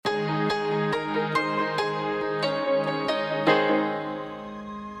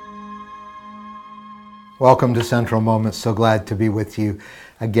Welcome to Central Moments. So glad to be with you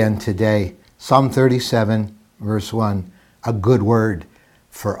again today. Psalm 37, verse 1, a good word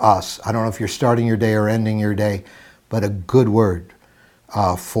for us. I don't know if you're starting your day or ending your day, but a good word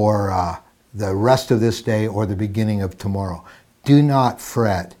for the rest of this day or the beginning of tomorrow. Do not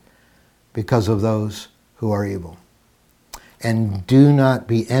fret because of those who are evil. And do not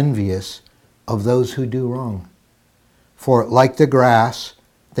be envious of those who do wrong. For like the grass,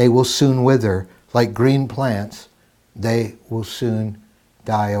 they will soon wither. Like green plants, they will soon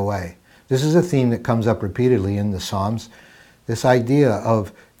die away. This is a theme that comes up repeatedly in the Psalms. This idea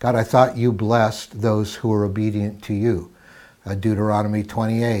of, God, I thought you blessed those who are obedient to you. Deuteronomy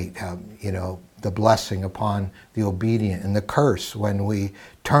 28, the blessing upon the obedient and the curse when we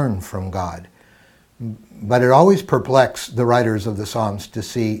turn from God. But it always perplexed the writers of the Psalms to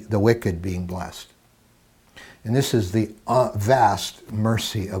see the wicked being blessed. And this is the vast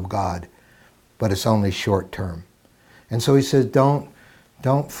mercy of God, but it's only short term. And so he says, don't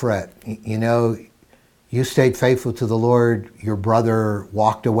fret. You stayed faithful to the Lord. Your brother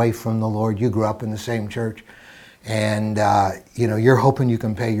walked away from the Lord. You grew up in the same church. And, you're hoping you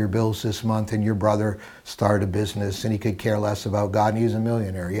can pay your bills this month, and your brother started a business and he could care less about God, and he's a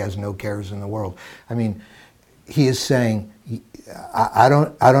millionaire. He has no cares in the world. I mean, he is saying, I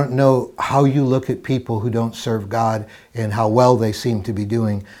don't know how you look at people who don't serve God and how well they seem to be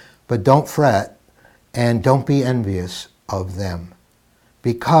doing, but don't fret and don't be envious of them,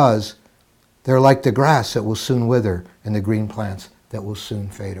 because they're like the grass that will soon wither and the green plants that will soon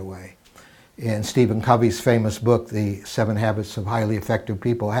fade away. In Stephen Covey's famous book, The 7 Habits of Highly Effective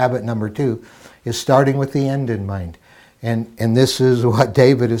People, habit number 2 is starting with the end in mind. And this is what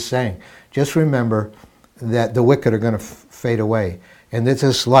David is saying. Just remember that the wicked are going to fade away, and that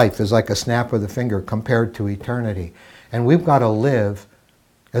this life is like a snap of the finger compared to eternity. And we've got to live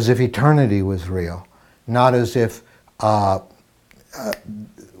as if eternity was real, not as if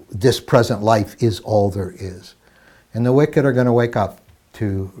this present life is all there is. And the wicked are going to wake up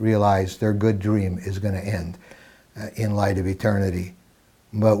to realize their good dream is going to end in light of eternity.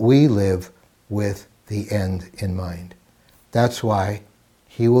 But we live with the end in mind. That's why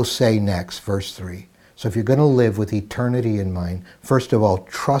he will say next, verse 3. So if you're going to live with eternity in mind, first of all,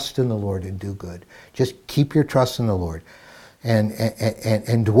 trust in the Lord and do good. Just keep your trust in the Lord.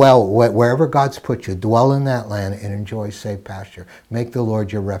 And dwell wherever God's put you. Dwell in that land and enjoy safe pasture. Make the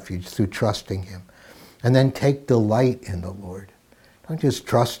Lord your refuge through trusting him. And then take delight in the Lord. Don't just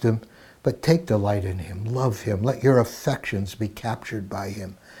trust him, but take delight in him. Love him. Let your affections be captured by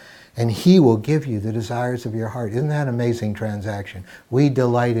him. And he will give you the desires of your heart. Isn't that an amazing transaction? We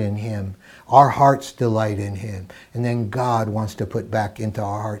delight in him. Our hearts delight in him. And then God wants to put back into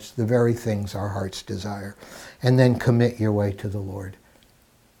our hearts the very things our hearts desire. And then commit your way to the Lord.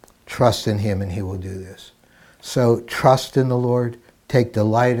 Trust in him and he will do this. So trust in the Lord. Take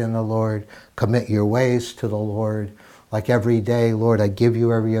delight in the Lord. Commit your ways to the Lord. Like every day, Lord, I give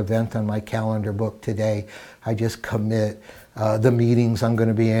you every event on my calendar book today. I just commit the meetings I'm going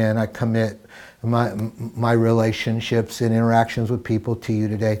to be in. I commit my relationships and interactions with people to you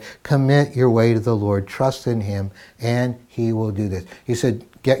today. Commit your way to the Lord. Trust in him, and he will do this. He said,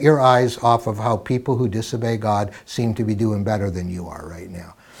 get your eyes off of how people who disobey God seem to be doing better than you are right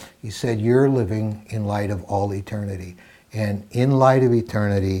now. He said, you're living in light of all eternity. And in light of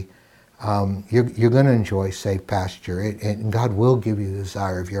eternity, you're going to enjoy safe pasture, and God will give you the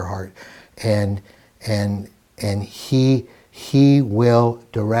desire of your heart, and He will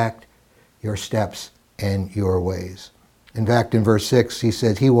direct your steps and your ways. In fact, in verse 6, he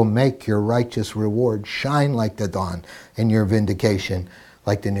said, He will make your righteous reward shine like the dawn, and your vindication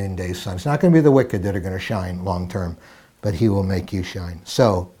like the noonday sun. It's not going to be the wicked that are going to shine long term, but He will make you shine.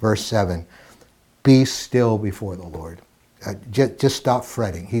 So, verse 7, be still before the Lord. Just stop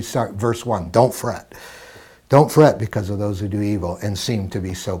fretting. Verse 1, don't fret. Don't fret because of those who do evil and seem to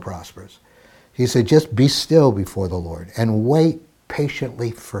be so prosperous. He said, just be still before the Lord and wait patiently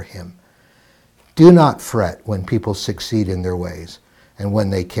for him. Do not fret when people succeed in their ways and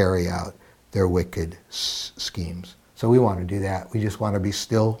when they carry out their wicked schemes. So we want to do that. We just want to be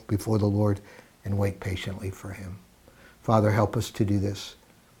still before the Lord and wait patiently for him. Father, help us to do this.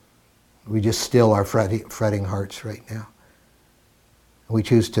 We just still our fretting hearts right now. We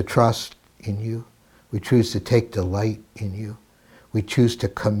choose to trust in you. We choose to take delight in you. We choose to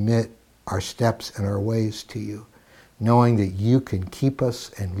commit our steps and our ways to you, knowing that you can keep us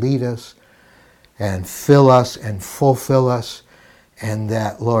and lead us and fill us and fulfill us, and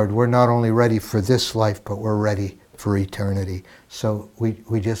that, Lord, we're not only ready for this life, but we're ready for eternity. So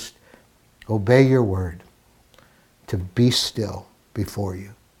we just obey your word to be still before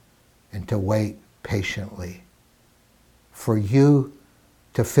you and to wait patiently for you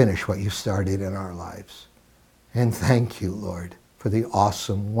to finish what you started in our lives. And thank you, Lord, for the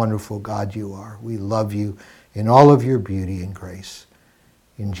awesome, wonderful God you are. We love you in all of your beauty and grace.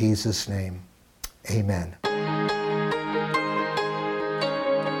 In Jesus' name, amen.